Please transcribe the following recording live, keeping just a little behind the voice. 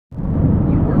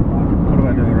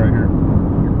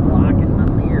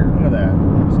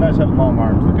guys have long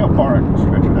arms. Look how far I can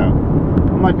stretch it out.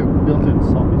 I'm like a built-in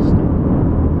selfie stick.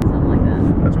 Something like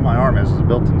that. That's what my arm is a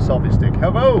built-in selfie stick.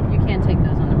 Hello! You can't take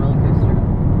those on the roller coaster.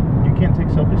 You can't take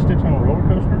selfie sticks on a roller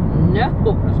coaster? No.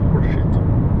 That's horseshit.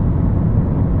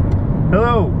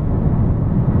 Hello!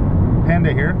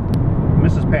 Panda here.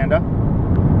 Mrs. Panda.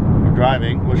 We're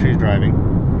driving. Well, she's driving.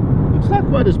 It's not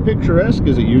quite as picturesque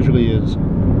as it usually is.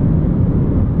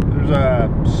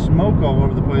 There's smoke all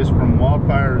over the place from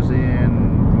wildfires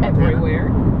in Montana.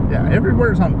 Everywhere. Yeah,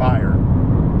 everywhere's on fire.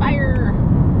 Fire.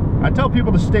 I tell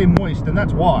people to stay moist, and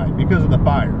that's why, because of the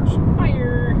fires.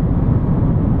 Fire.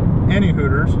 Any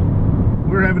Hooters,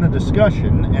 we were having a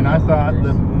discussion, and I thought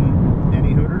that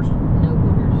any Hooters? No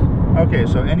Hooters. Okay,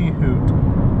 so any Hooters.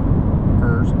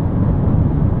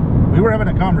 We were having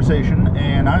a conversation,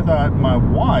 and I thought my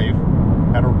wife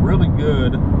had a really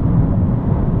good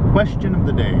question of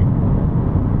the day.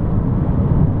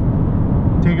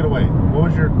 Take it away. What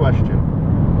was your question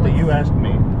that you asked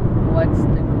me? What's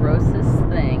the grossest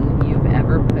thing you've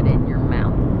ever put in your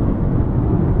mouth?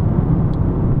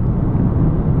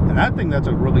 And I think that's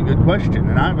a really good question.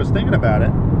 And I was thinking about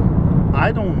it.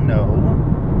 I don't know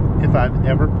if I've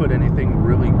ever put anything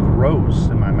really gross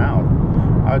in my mouth.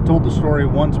 I told the story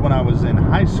once when I was in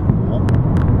high school.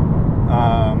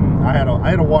 I had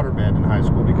a waterbed in high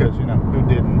school because, you know, who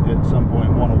didn't at some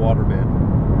point want a waterbed?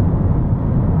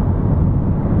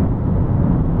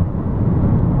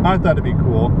 I thought it'd be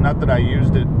cool. Not that I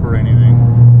used it for anything.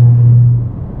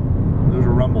 Those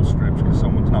are rumble strips because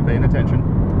someone's not paying attention.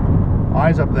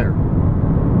 Eyes up there.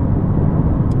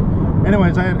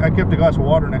 Anyways, I kept a glass of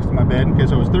water next to my bed in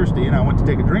case I was thirsty, and I went to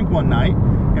take a drink one night,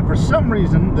 and for some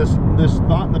reason, this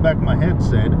thought in the back of my head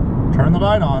said, turn the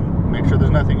light on, make sure there's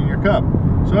nothing in your cup.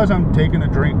 So as I'm taking a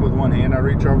drink with one hand, I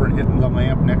reach over and hit the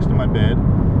lamp next to my bed,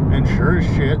 and sure as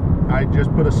shit, I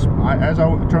just put as I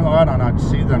turn the light on, I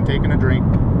see that I'm taking a drink,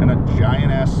 and a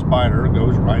giant-ass spider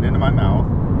goes right into my mouth.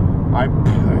 I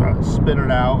spit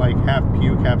it out, like half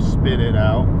puke, half spit it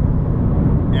out.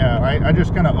 Yeah, I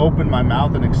just kind of opened my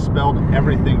mouth and expelled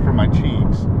everything from my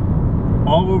cheeks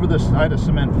all over the side of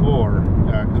cement floor,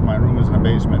 because my room was in a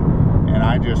basement, and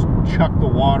I just chucked the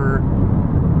water,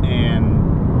 and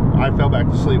I fell back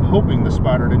to sleep hoping the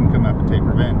spider didn't come out to take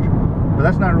revenge. But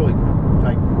that's not really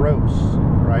like gross,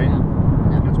 right?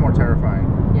 No. It's more terrifying.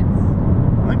 Yes.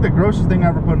 I think the grossest thing I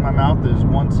ever put in my mouth is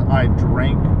once I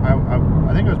drank. I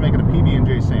think I was making a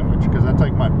PB&J sandwich because that's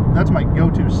like that's my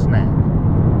go-to snack.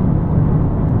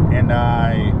 And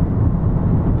I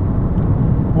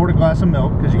poured a glass of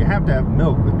milk because you have to have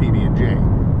milk with PB&J.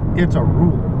 It's a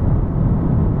rule.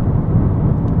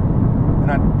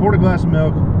 And I poured a glass of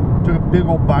milk, took a big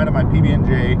old bite of my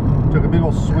PB&J, took a big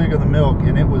old swig of the milk,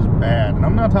 and it was bad. And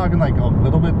I'm not talking like a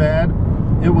little bit bad.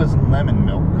 It was lemon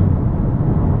milk.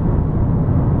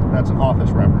 That's an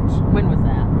Office reference. When was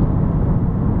that?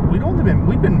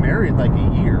 We'd been married like a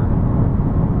year.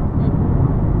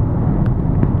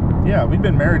 Yeah, we've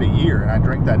been married a year, and I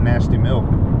drank that nasty milk.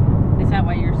 Is that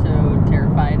why you're so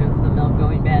terrified of the milk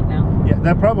going bad now? Yeah,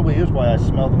 that probably is why I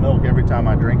smell the milk every time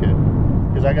I drink it.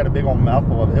 Because I got a big old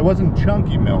mouthful of it. It wasn't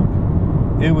chunky milk.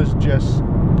 It was just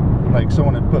like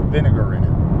someone had put vinegar in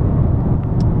it.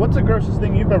 What's the grossest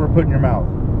thing you've ever put in your mouth?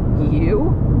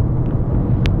 You?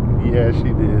 Yeah,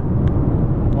 she did.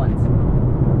 Once.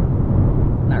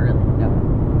 Not really, no.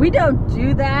 We don't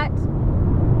do that.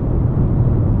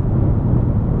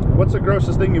 What's the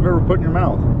grossest thing you've ever put in your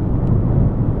mouth?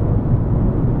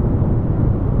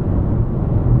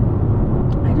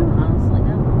 I don't honestly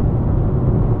know.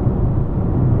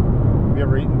 Have you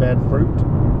ever eaten bad fruit?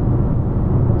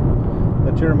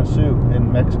 The tiramisu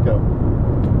in Mexico.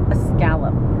 A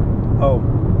scallop. Oh.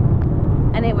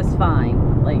 And it was fine.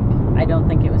 Like, I don't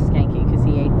think it was skanky because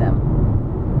he ate them.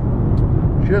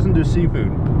 She doesn't do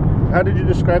seafood. How did you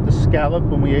describe the scallop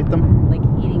when we ate them? Like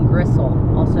eating gristle,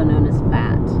 also known as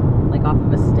fat. Like off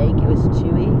of a steak. It was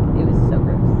chewy. It was so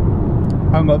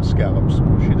gross. I love scallops.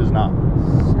 She does not.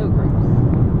 So gross.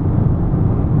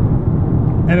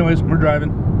 Anyways, we're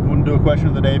driving. We wouldn't do a question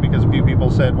of the day because a few people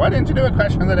said, why didn't you do a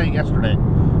question of the day yesterday?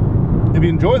 If you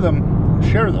enjoy them,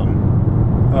 share them.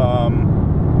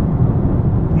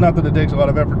 Not that it takes a lot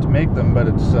of effort to make them, but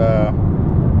it's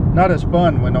not as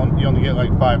fun when you only get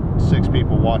like 5-6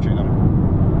 people watching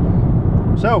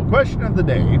them. So, question of the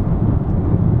day.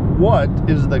 What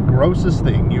is the grossest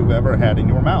thing you've ever had in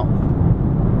your mouth?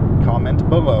 Comment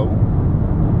below.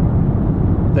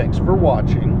 Thanks for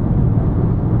watching.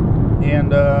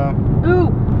 And,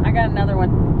 Ooh, I got another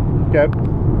one. okay.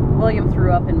 William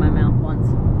threw up in my mouth once.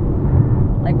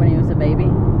 Like when he was a baby.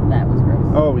 That was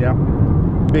gross. Oh, yeah.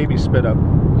 Baby spit up.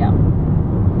 Yeah.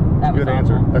 That was Good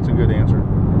awful. answer. That's a good answer.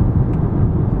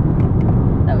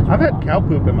 That was I've real had cow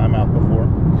poop in my mouth before.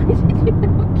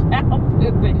 cow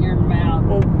poop in your mouth.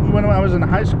 Well, when I was in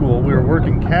high school, we were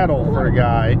working cattle for a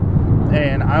guy,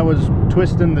 and I was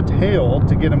twisting the tail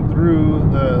to get him through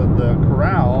the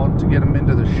corral to get him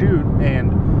into the chute,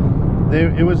 and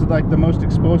it was like the most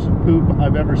explosive poop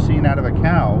I've ever seen out of a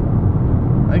cow.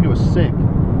 I think it was sick,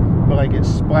 but like it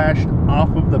splashed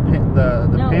off of the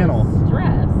panel. No,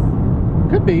 stress.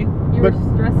 Could be. You were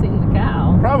stressing the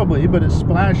cow. Probably, but it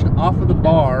splashed off of the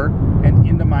bar and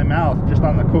into my mouth, just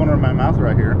on the corner of my mouth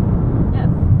right here. Yes.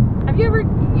 Have you ever,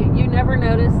 you never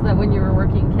noticed that when you were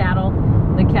working cattle,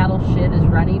 the cattle shit is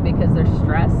runny because they're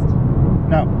stressed?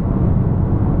 No.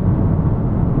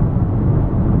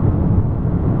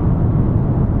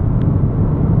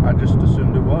 I just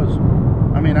assumed it was.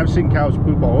 I mean, I've seen cows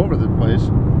poop all over the place.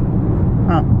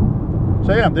 Huh.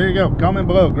 So yeah, there you go. Comment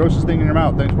below. Grossest thing in your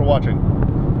mouth. Thanks for watching.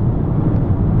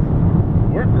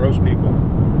 We're gross people.